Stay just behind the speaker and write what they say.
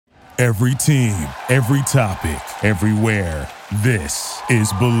Every team, every topic, everywhere. This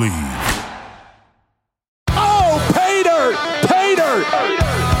is Believe. Oh, pay dirt! Pay dirt!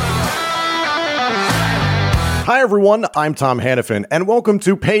 Hi, everyone. I'm Tom Hannafin, and welcome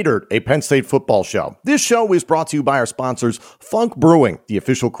to Pay Dirt, a Penn State football show. This show is brought to you by our sponsors, Funk Brewing, the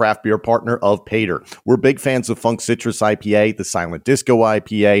official craft beer partner of Pay Dirt. We're big fans of Funk Citrus IPA, the Silent Disco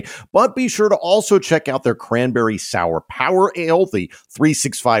IPA, but be sure to also check out their Cranberry Sour Power Ale, the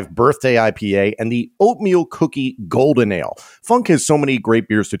 365 Birthday IPA, and the Oatmeal Cookie Golden Ale. Funk has so many great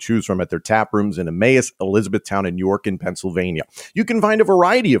beers to choose from at their tap rooms in Emmaus, Elizabethtown, and York in Pennsylvania. You can find a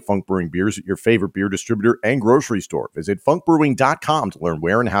variety of Funk Brewing beers at your favorite beer distributor and grocery store. Visit funkbrewing.com to learn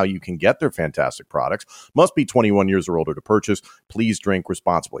where and how you can get their fantastic products. Must be 21 years or older to purchase. Please drink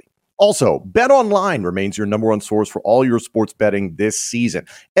responsibly. Also, BetOnline remains your number one source for all your sports betting this season.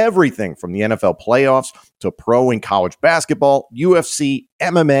 Everything from the NFL playoffs to pro and college basketball, UFC,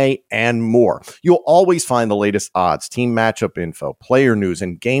 MMA, and more. You'll always find the latest odds, team matchup info, player news,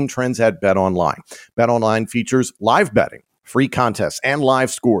 and game trends at BetOnline. BetOnline features live betting, free contests, and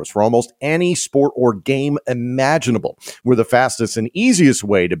live scores for almost any sport or game imaginable. We're the fastest and easiest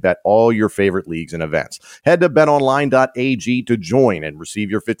way to bet all your favorite leagues and events. Head to betonline.ag to join and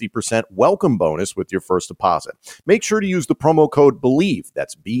receive your 50% welcome bonus with your first deposit. Make sure to use the promo code BELIEVE,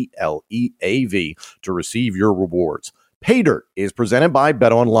 that's BLEAV, to receive your rewards. Pay Dirt is presented by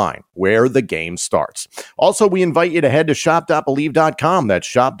BetOnline, where the game starts. Also, we invite you to head to shop.believe.com. That's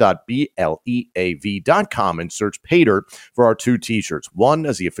shop.beleav.com and search Pay Dirt for our two t-shirts. One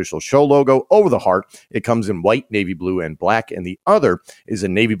is the official show logo over the heart. It comes in white, navy blue, and black. And the other is a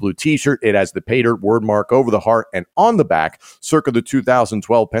navy blue t-shirt. It has the Pay Dirt word mark over the heart. And on the back, circa the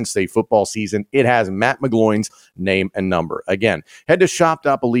 2012 Penn State football season, it has Matt McGloin's name and number. Again, head to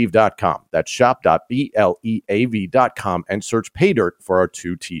shop.believe.com. That's shop.beleav.com. and search Pay Dirt for our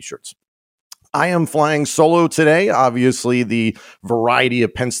two t-shirts. I am flying solo today. Obviously, the variety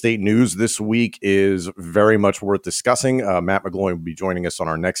of Penn State news this week is very much worth discussing. Matt McGloin will be joining us on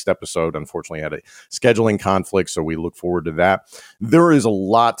our next episode. Unfortunately, had a scheduling conflict, so we look forward to that. There is a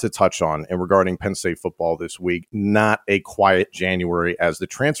lot to touch on and regarding Penn State football this week. Not a quiet January, as the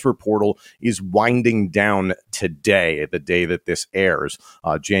transfer portal is winding down today, the day that this airs,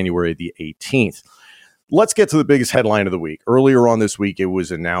 January the 18th. Let's get to the biggest headline of the week. Earlier on this week, it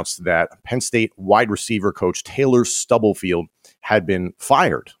was announced that Penn State wide receiver coach Taylor Stubblefield had been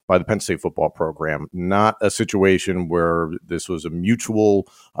fired by the Penn State football program. Not a situation where this was a mutual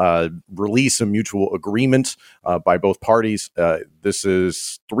release, a mutual agreement by both parties. This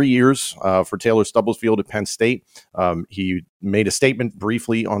is 3 years for Taylor Stubblefield at Penn State. He made a statement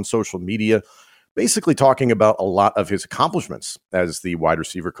briefly on social media, basically talking about a lot of his accomplishments as the wide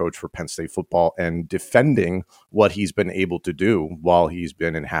receiver coach for Penn State football and defending what he's been able to do while he's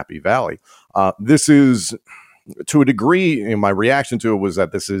been in Happy Valley. This is, to a degree, my reaction to it was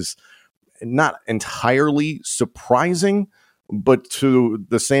that this is not entirely surprising, but to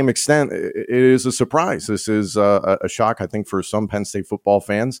the same extent, it is a surprise. This is a shock, I think, for some Penn State football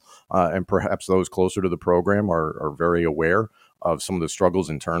fans, and perhaps those closer to the program are very aware of some of the struggles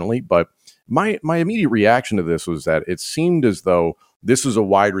internally. But my immediate reaction to this was that it seemed as though this is a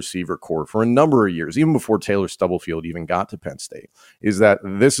wide receiver core for a number of years, even before Taylor Stubblefield even got to Penn State, is that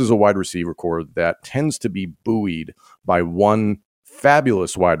this is a wide receiver core that tends to be buoyed by one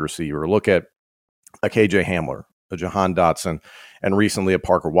fabulous wide receiver. Look at a KJ Hamler, a Jahan Dotson, and recently a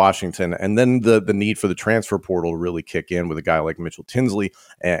Parker Washington. And then the need for the transfer portal to really kick in with a guy like Mitchell Tinsley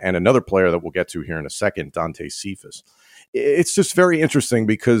and another player that we'll get to here in a second, Dante Cephas. It's just very interesting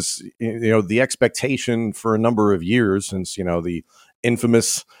because, the expectation for a number of years since, the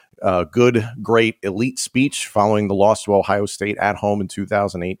infamous good, great, elite speech following the loss to Ohio State at home in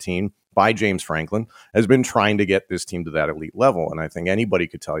 2018 by James Franklin has been trying to get this team to that elite level. And I think anybody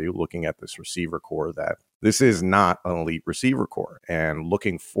could tell you, looking at this receiver core, that this is not an elite receiver core. And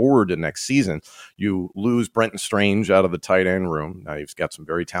looking forward to next season, you lose Brenton Strange out of the tight end room. Now you've got some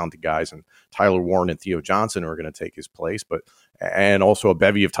very talented guys, and Tyler Warren and Theo Johnson are going to take his place, and also a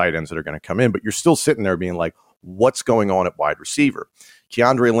bevy of tight ends that are going to come in. But you're still sitting there being like, what's going on at wide receiver?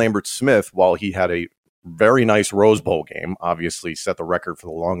 Keandre Lambert-Smith, while he had a very nice Rose Bowl game, obviously set the record for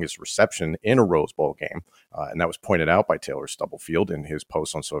the longest reception in a Rose Bowl game. And that was pointed out by Taylor Stubblefield in his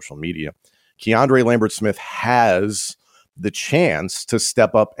post on social media. Keandre Lambert-Smith has the chance to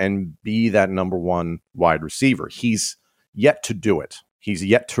step up and be that number one wide receiver. He's yet to do it. He's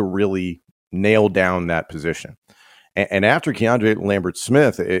yet to really nail down that position. And after Keandre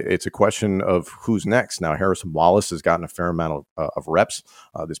Lambert-Smith, it's a question of who's next. Now, Harrison Wallace has gotten a fair amount of reps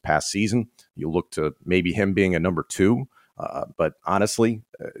this past season. You look to maybe him being a number two But honestly,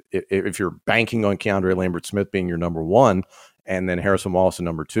 if you're banking on Keandre Lambert-Smith being your number one and then Harrison Wallace in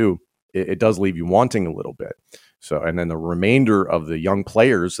number two, it does leave you wanting a little bit. So, and then the remainder of the young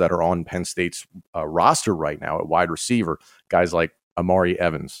players that are on Penn State's roster right now at wide receiver, guys like Amari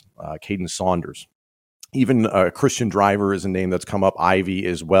Evans, Caden Saunders, even Christian Driver is a name that's come up. Ivy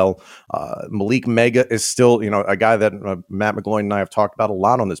as well. Malik Mega is still, a guy that Matt McGloin and I have talked about a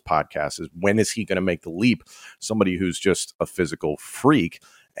lot on this podcast. Is when is he going to make the leap? Somebody who's just a physical freak,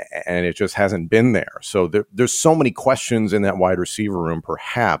 and it just hasn't been there. So there's so many questions in that wide receiver room.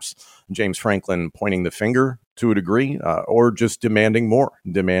 Perhaps James Franklin pointing the finger to a degree, or just demanding more,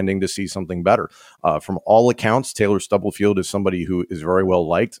 demanding to see something better. From all accounts, Taylor Stubblefield is somebody who is very well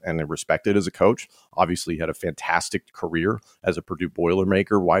liked and respected as a coach. Obviously, had a fantastic career as a Purdue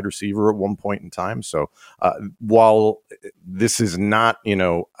Boilermaker wide receiver at one point in time. So while this is not,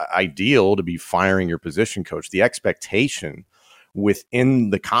 ideal to be firing your position coach, the expectation within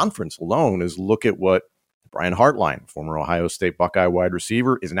the conference alone is look at what Brian Hartline, former Ohio State Buckeye wide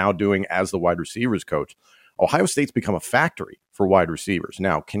receiver, is now doing as the wide receivers coach. Ohio State's become a factory for wide receivers.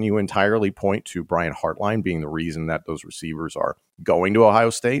 Now, can you entirely point to Brian Hartline being the reason that those receivers are going to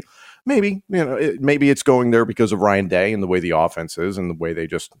Ohio State? Maybe, maybe it's going there because of Ryan Day and the way the offense is and the way they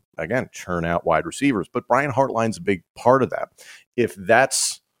just, again, churn out wide receivers. But Brian Hartline's a big part of that. If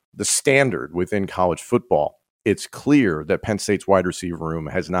that's the standard within college football, it's clear that Penn State's wide receiver room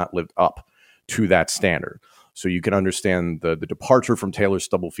has not lived up to that standard. So you can understand the departure from Taylor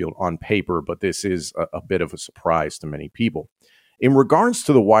Stubblefield on paper, but this is a bit of a surprise to many people. In regards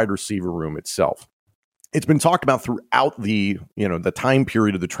to the wide receiver room itself, it's been talked about throughout the time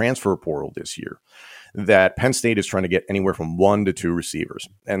period of the transfer portal this year that Penn State is trying to get anywhere from 1 to 2 receivers.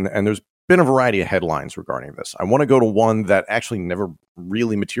 And there's been a variety of headlines regarding this. I want to go to one that actually never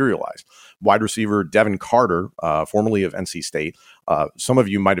really materialized. Wide receiver Devin Carter, formerly of NC State. Some of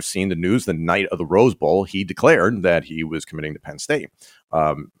you might have seen the news the night of the Rose Bowl. He declared that he was committing to Penn State.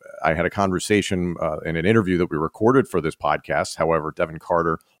 I had a conversation in an interview that we recorded for this podcast. However, Devin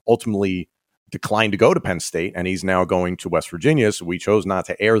Carter ultimately declined to go to Penn State, and he's now going to West Virginia. So we chose not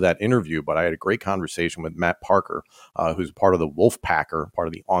to air that interview, but I had a great conversation with Matt Parker, who's part of the Wolfpacker, part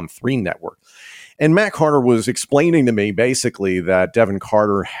of the On3 network. And Matt Carter was explaining to me basically that Devin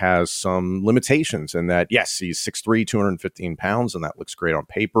Carter has some limitations and that, yes, he's 6'3", 215 pounds, and that looks great on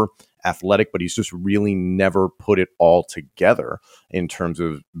paper, athletic, but he's just really never put it all together in terms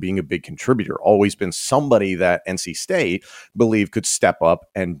of being a big contributor. Always been somebody that NC State believed could step up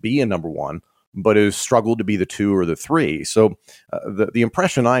and be a number one, but has struggled to be the 2 or the 3. So the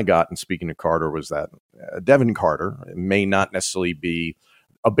impression I got in speaking to Carter was that Devin Carter may not necessarily be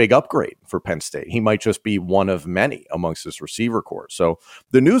a big upgrade for Penn State. He might just be one of many amongst this receiver corps. So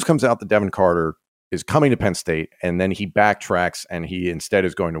the news comes out that Devin Carter is coming to Penn State, and then he backtracks and he instead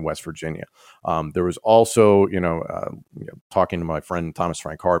is going to West Virginia. There was also, talking to my friend Thomas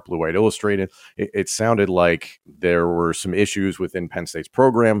Frank Hart, Blue White Illustrated, it sounded like there were some issues within Penn State's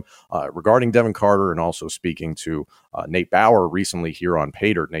program regarding Devin Carter, and also speaking to Nate Bauer recently here on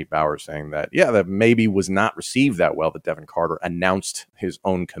Paydirt. Nate Bauer saying that, that maybe was not received that well, that Devin Carter announced his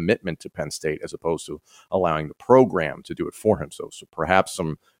own commitment to Penn State as opposed to allowing the program to do it for him. So perhaps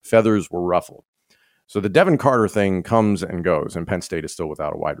some feathers were ruffled. So the Devin Carter thing comes and goes, and Penn State is still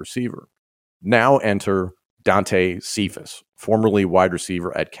without a wide receiver. Now enter Dante Cephas, formerly wide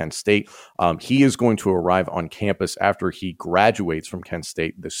receiver at Kent State. He is going to arrive on campus after he graduates from Kent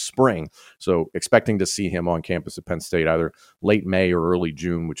State this spring. So expecting to see him on campus at Penn State either late May or early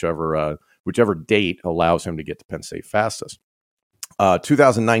June, whichever date allows him to get to Penn State fastest.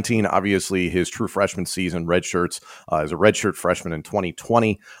 2019, obviously, his true freshman season, redshirts as a redshirt freshman in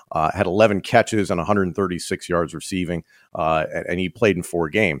 2020, had 11 catches and 136 yards receiving, and he played in 4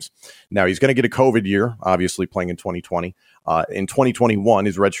 games. Now, he's going to get a COVID year, obviously, playing in 2020. In 2021,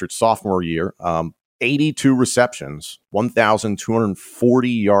 his redshirt sophomore year, 82 receptions, 1,240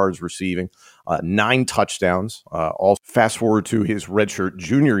 yards receiving, 9 touchdowns. All fast forward to his redshirt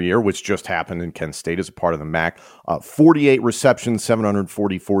junior year, which just happened in Kent State as a part of the MAC. 48 receptions,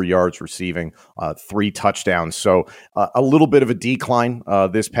 744 yards receiving, 3 touchdowns. So a little bit of a decline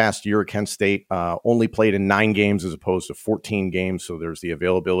this past year at Kent State. Only played in 9 games as opposed to 14 games. So there's the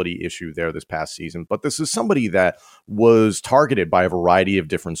availability issue there this past season. But this is somebody that was targeted by a variety of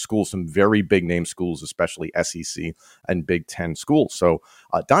different schools, some very big name schools, especially SEC and Big Ten schools. So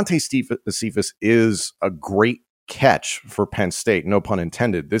Dante Cephas is a great catch for Penn State, no pun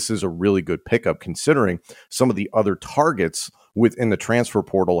intended. This is a really good pickup considering some of the other targets within the transfer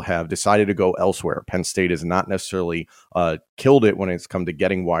portal have decided to go elsewhere. Penn State has not necessarily killed it when it's come to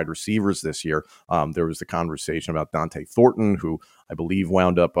getting wide receivers this year. There was the conversation about Dante Thornton, who I believe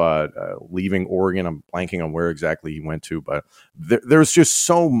wound up leaving Oregon. I'm blanking on where exactly he went to, but there's just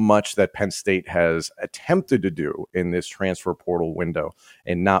so much that Penn State has attempted to do in this transfer portal window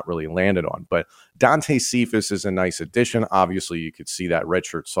and not really landed on. But Dante Cephas is a nice addition. Obviously, you could see that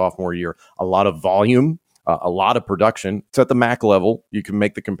redshirt sophomore year, a lot of volume, a lot of production. It's at the MAC level. You can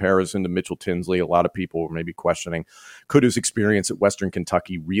make the comparison to Mitchell Tinsley. A lot of people were maybe questioning, could his experience at Western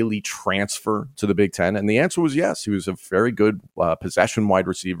Kentucky really transfer to the Big Ten? And the answer was yes. He was a very good possession wide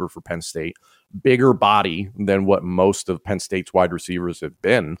receiver for Penn State, bigger body than what most of Penn State's wide receivers have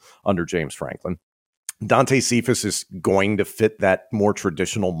been under James Franklin. Dante Cephas is going to fit that more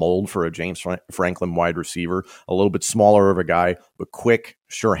traditional mold for a James Franklin wide receiver, a little bit smaller of a guy, but quick,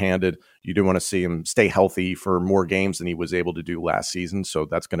 sure-handed. You do want to see him stay healthy for more games than he was able to do last season, so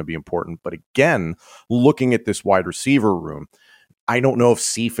that's going to be important. But again, looking at this wide receiver room, I don't know if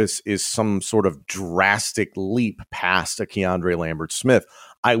Cephas is some sort of drastic leap past a Keandre Lambert-Smith.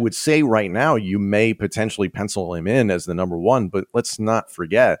 I would say right now you may potentially pencil him in as the number one, but let's not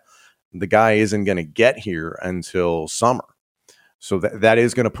forget, the guy isn't going to get here until summer. So that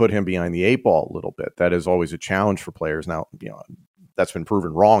is going to put him behind the eight ball a little bit. That is always a challenge for players. Now, that's been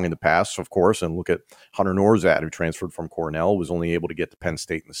proven wrong in the past, of course. And look at Hunter Norzad, who transferred from Cornell, was only able to get to Penn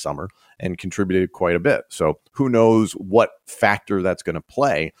State in the summer and contributed quite a bit. So who knows what factor that's going to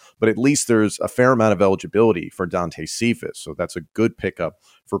play, but at least there's a fair amount of eligibility for Dante Cephas. So that's a good pickup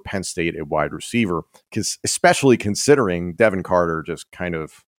for Penn State at wide receiver, because especially considering Devin Carter just kind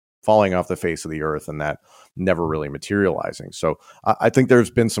of falling off the face of the earth and that never really materializing. So I think there's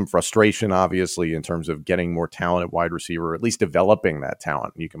been some frustration, obviously, in terms of getting more talent at wide receiver, or at least developing that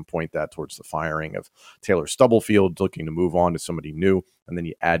talent. You can point that towards the firing of Taylor Stubblefield, looking to move on to somebody new, and then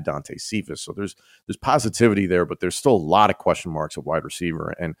you add Dante Cephas. So there's positivity there, but there's still a lot of question marks at wide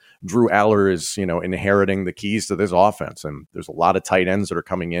receiver. And Drew Aller is, inheriting the keys to this offense. And there's a lot of tight ends that are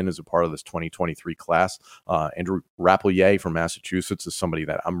coming in as a part of this 2023 class. Andrew Rappleyea from Massachusetts is somebody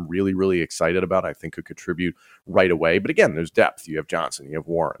that I'm really, really excited about. I think could contribute right away. But again, there's depth. You have Johnson, you have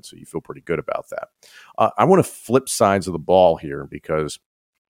Warren, so you feel pretty good about that. I want to flip sides of the ball here, because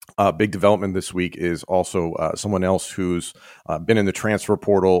big development this week is also someone else who's been in the transfer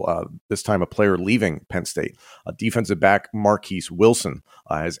portal, this time a player leaving Penn State. Defensive back Marquise Wilson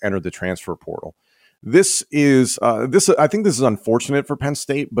has entered the transfer portal. I think this is unfortunate for Penn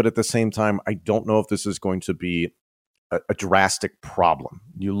State, but at the same time, I don't know if this is going to be a drastic problem.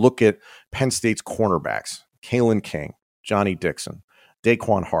 You look at Penn State's cornerbacks, Kalen King, Johnny Dixon,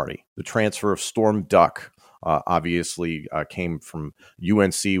 Daquan Hardy, the transfer of Storm Duck, obviously came from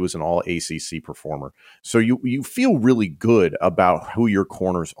UNC, was an all ACC performer. So you feel really good about who your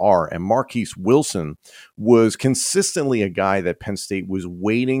corners are. And Marquise Wilson was consistently a guy that Penn State was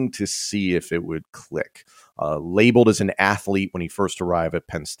waiting to see if it would click. Labeled as an athlete when he first arrived at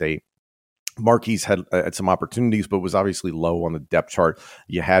Penn State, Marquise had some opportunities, but was obviously low on the depth chart.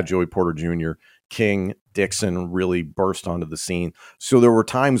 You had Joey Porter Jr., King, Dixon really burst onto the scene. So there were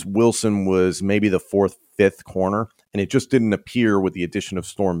times Wilson was maybe the fourth, fifth corner, and it just didn't appear with the addition of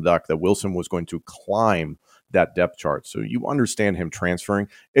Storm Duck that Wilson was going to climb that depth chart. So you understand him transferring.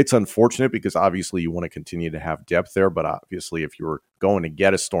 It's unfortunate because obviously you want to continue to have depth there, but obviously if you were going to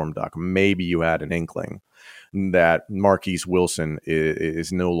get a Storm Duck, maybe you had an inkling that Marquise Wilson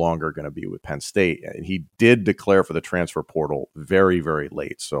is no longer going to be with Penn State. And he did declare for the transfer portal very, very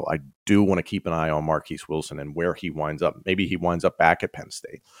late. So I do want to keep an eye on Marquise Wilson and where he winds up. Maybe he winds up back at Penn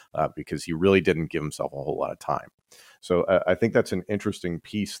State because he really didn't give himself a whole lot of time. So I think that's an interesting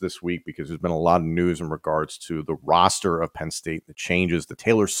piece this week because there's been a lot of news in regards to the roster of Penn State, the changes. The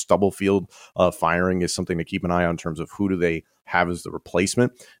Taylor Stubblefield firing is something to keep an eye on in terms of who do they have as the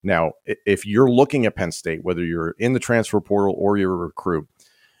replacement. Now, if you're looking at Penn State, whether you're in the transfer portal or you're a recruit,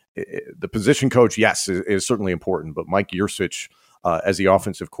 the position coach, yes, is certainly important, but Mike Yurcich, as the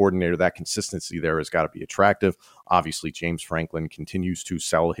offensive coordinator, that consistency there has got to be attractive. Obviously, James Franklin continues to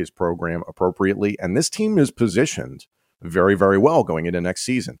sell his program appropriately, and this team is positioned very, very well going into next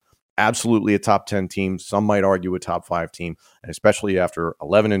season. Absolutely a top 10 team. Some might argue a top 5 team, and especially after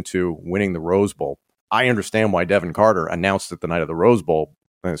 11-2 winning the Rose Bowl. I understand why Devin Carter announced at the night of the Rose Bowl,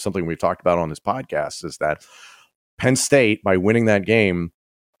 and it's something we've talked about on this podcast, is that Penn State, by winning that game,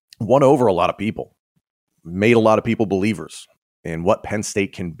 won over a lot of people, made a lot of people believers in what Penn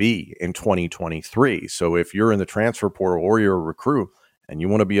State can be in 2023. So if you're in the transfer portal or you're a recruit and you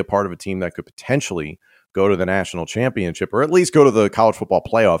want to be a part of a team that could potentially go to the national championship, or at least go to the college football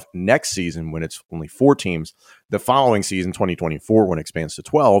playoff next season when it's only 4 teams. The following season, 2024, when it expands to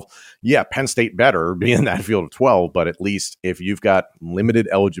 12, yeah, Penn State better be in that field of 12, but at least if you've got limited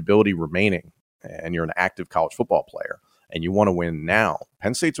eligibility remaining and you're an active college football player and you want to win now,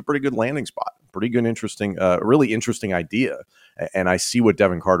 Penn State's a pretty good landing spot, pretty good, interesting, really interesting idea. And I see what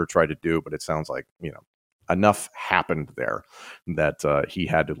Devin Carter tried to do, but it sounds like, enough happened there that he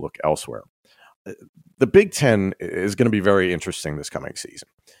had to look elsewhere. The Big Ten is going to be very interesting this coming season.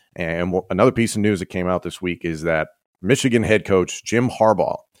 And another piece of news that came out this week is that Michigan head coach Jim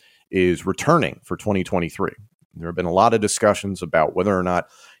Harbaugh is returning for 2023. There have been a lot of discussions about whether or not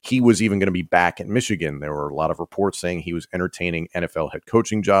he was even going to be back in Michigan. There were a lot of reports saying he was entertaining NFL head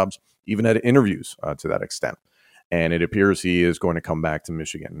coaching jobs, even had interviews to that extent. And it appears he is going to come back to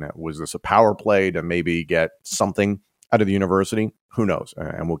Michigan. Now, was this a power play to maybe get something out of the university? Who knows?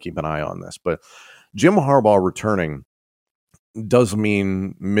 And we'll keep an eye on this. But Jim Harbaugh returning does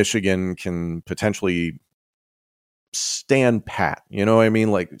mean Michigan can potentially stand pat. You know what I mean?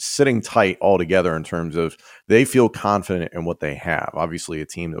 Like sitting tight altogether in terms of they feel confident in what they have. Obviously, a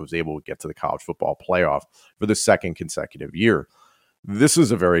team that was able to get to the college football playoff for the second consecutive year. This is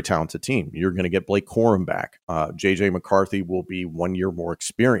a very talented team. You're going to get Blake Corum back. J.J. McCarthy will be 1 year more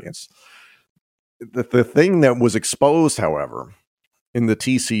experienced. The thing that was exposed, however, in the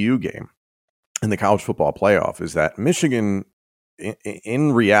TCU game, in the college football playoff, is that Michigan,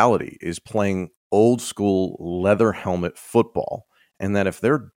 in reality, is playing old school leather helmet football. And that if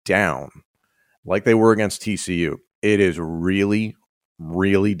they're down, like they were against TCU, it is really,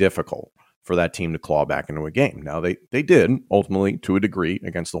 really difficult for that team to claw back into a game. Now, they did, ultimately, to a degree,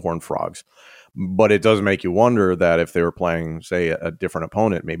 against the Horned Frogs. But it does make you wonder that if they were playing, say, a different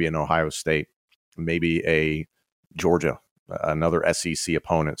opponent, maybe an Ohio State, maybe a Georgia, another SEC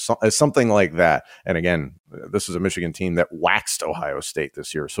opponent, something like that. And again, this is a Michigan team that waxed Ohio State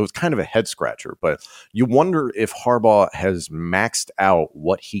this year. So it's kind of a head scratcher. But you wonder if Harbaugh has maxed out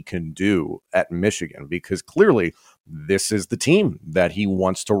what he can do at Michigan, because clearly this is the team that he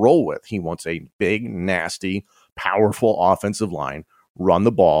wants to roll with. He wants a big, nasty, powerful offensive line, run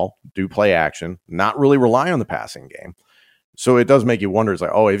the ball, do play action, not really rely on the passing game. So it does make you wonder. It's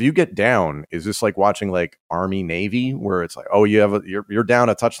like, oh, if you get down, is this like watching like Army Navy, where it's like, oh, you're down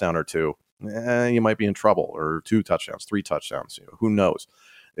a touchdown or two, you might be in trouble, or 2 touchdowns, 3 touchdowns. Who knows?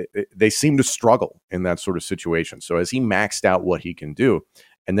 They seem to struggle in that sort of situation. So as he maxed out what he can do,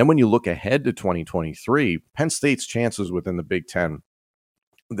 and then when you look ahead to 2023, Penn State's chances within the Big Ten,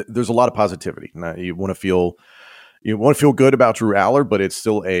 there's a lot of positivity. Now, you want to feel good about Drew Aller, but it's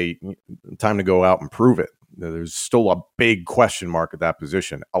still a time to go out and prove it. There's still a big question mark at that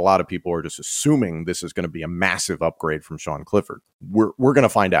position. A lot of people are just assuming this is going to be a massive upgrade from Sean Clifford. We're going to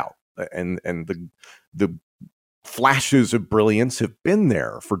find out. And the flashes of brilliance have been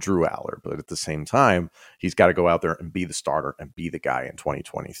there for Drew Aller, but at the same time, he's got to go out there and be the starter and be the guy in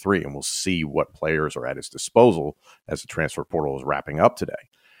 2023. And we'll see what players are at his disposal as the transfer portal is wrapping up today.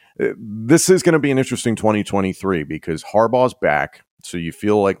 This is going to be an interesting 2023 because Harbaugh's back. So you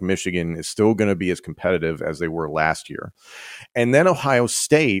feel like Michigan is still going to be as competitive as they were last year. And then Ohio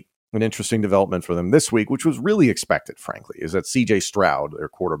State, an interesting development for them this week, which was really expected, frankly, is that C.J. Stroud, their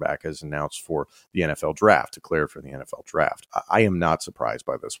quarterback, has announced for the NFL draft, declared for the NFL draft. I am not surprised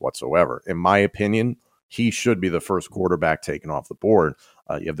by this whatsoever. In my opinion, he should be the first quarterback taken off the board.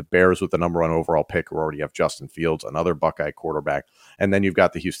 You have the Bears with the number 1 overall pick, who already have Justin Fields, another Buckeye quarterback. And then you've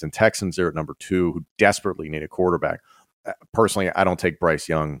got the Houston Texans there at number 2, who desperately need a quarterback. Personally, I don't take Bryce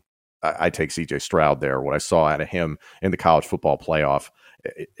Young. I take C.J. Stroud there. What I saw out of him in the college football playoff,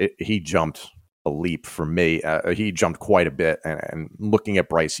 he jumped a leap for me. He jumped quite a bit. And looking at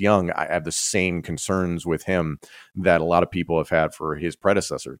Bryce Young, I have the same concerns with him that a lot of people have had for his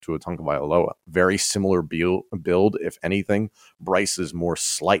predecessor, Tua Tagovailoa. Very similar build, if anything. Bryce is more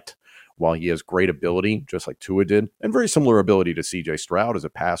slight, while he has great ability, just like Tua did, and very similar ability to C.J. Stroud as a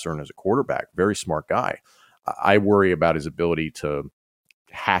passer and as a quarterback. Very smart guy. I worry about his ability to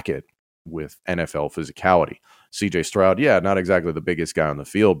hack it with NFL physicality. CJ Stroud, yeah, not exactly the biggest guy on the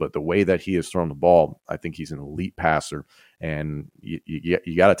field, but the way that he has thrown the ball, I think he's an elite passer, and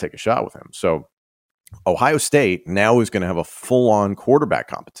you got to take a shot with him. So Ohio State now is going to have a full-on quarterback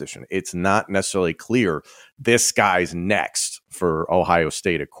competition. It's not necessarily clear this guy's next for Ohio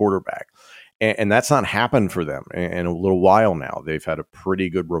State at quarterback. And that's not happened for them in a little while now. They've had a pretty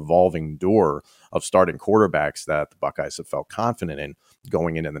good revolving door of starting quarterbacks that the Buckeyes have felt confident in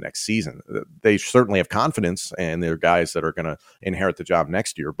going into the next season. They certainly have confidence, and they're guys that are going to inherit the job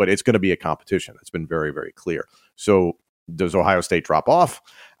next year, but it's going to be a competition. It's been very, very clear. So Does Ohio State drop off?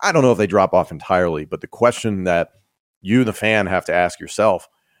 I don't know if they drop off entirely, but the question that you, the fan, have to ask yourself,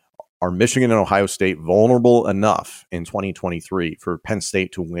 are Michigan and Ohio State vulnerable enough in 2023 for Penn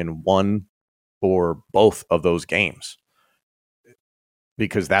State to win one or both of those games?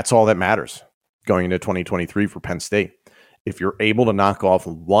 Because that's all that matters going into 2023 for Penn State. If you're able to knock off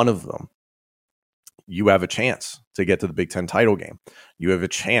one of them, you have a chance to get to the Big Ten title game. You have a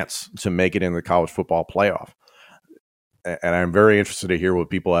chance to make it in the college football playoff. And I'm very interested to hear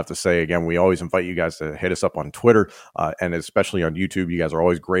what people have to say. Again, we always invite you guys to hit us up on Twitter and especially on YouTube. You guys are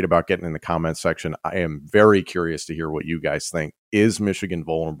always great about getting in the comments section. I am very curious to hear what you guys think. Is Michigan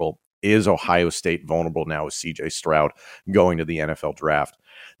vulnerable? Is Ohio State vulnerable now with CJ Stroud going to the NFL draft?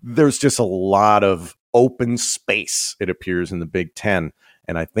 There's just a lot of open space, it appears, in the Big Ten.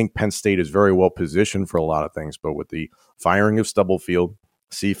 And I think Penn State is very well positioned for a lot of things. But with the firing of Stubblefield,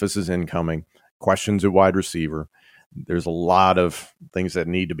 Cephas is incoming, questions at wide receiver, there's a lot of things that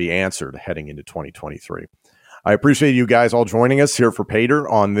need to be answered heading into 2023. I appreciate you guys all joining us here for Pay Dirt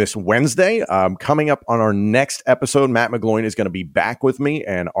on this Wednesday. Coming up on our next episode, Matt McGloin is going to be back with me,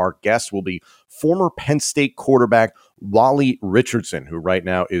 and our guest will be former Penn State quarterback Wally Richardson, who right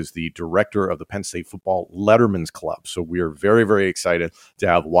now is the director of the Penn State Football Letterman's Club. So we are very, very excited to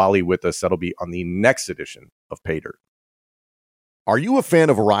have Wally with us. That'll be on the next edition of Pay Dirt. Are you a fan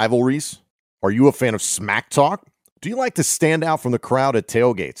of rivalries? Are you a fan of smack talk? Do you like to stand out from the crowd at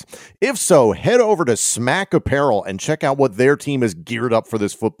tailgates? If so, head over to Smack Apparel and check out what their team is geared up for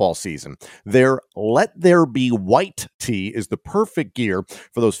this football season. Their Let There Be White tee is the perfect gear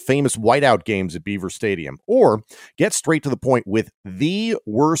for those famous whiteout games at Beaver Stadium. Or get straight to the point with the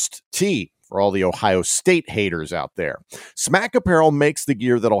worst tee for all the Ohio State haters out there. Smack Apparel makes the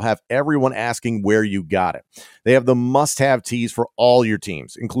gear that'll have everyone asking where you got it. They have the must-have tees for all your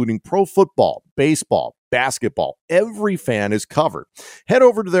teams, including pro football, baseball, basketball. Every fan is covered. Head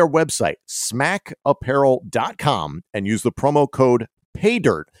over to their website, smackapparel.com, and use the promo code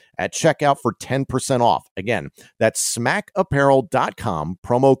PAYDIRT at checkout for 10% off. Again, that's smackapparel.com,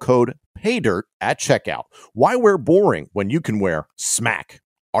 promo code PAYDIRT at checkout. Why wear boring when you can wear smack?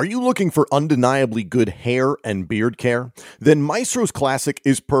 Are you looking for undeniably good hair and beard care? Then Maestro's Classic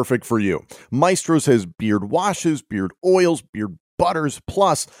is perfect for you. Maestro's has beard washes, beard oils, beard butters,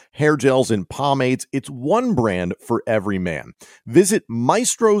 plus hair gels and pomades. It's one brand for every man. Visit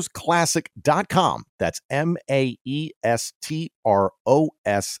maestrosclassic.com. That's MAESTROS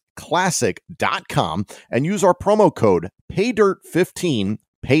classic.com and use our promo code PAYDIRT15,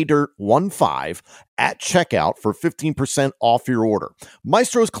 PAYDIRT15 at checkout for 15% off your order.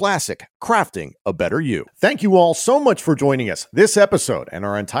 Maestro's Classic, crafting a better you. Thank you all so much for joining us. This episode and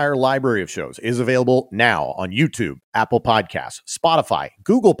our entire library of shows is available now on YouTube, Apple Podcasts, Spotify,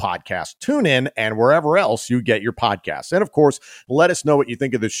 Google Podcasts, TuneIn, and wherever else you get your podcasts. And of course, let us know what you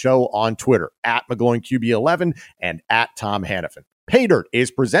think of this show on Twitter, at McGloinQB11 and at Tom Hannafin. Pay Dirt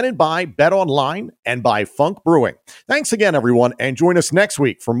is presented by BetOnline and by Funk Brewing. Thanks again, everyone, and join us next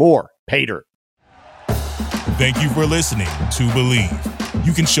week for more Pay Dirt. Thank you for listening to Believe.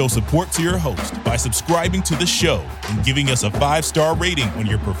 You can show support to your host by subscribing to the show and giving us a 5-star rating on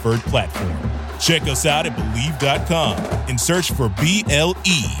your preferred platform. Check us out at Believe.com and search for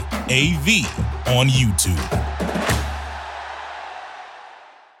BLEAV on YouTube.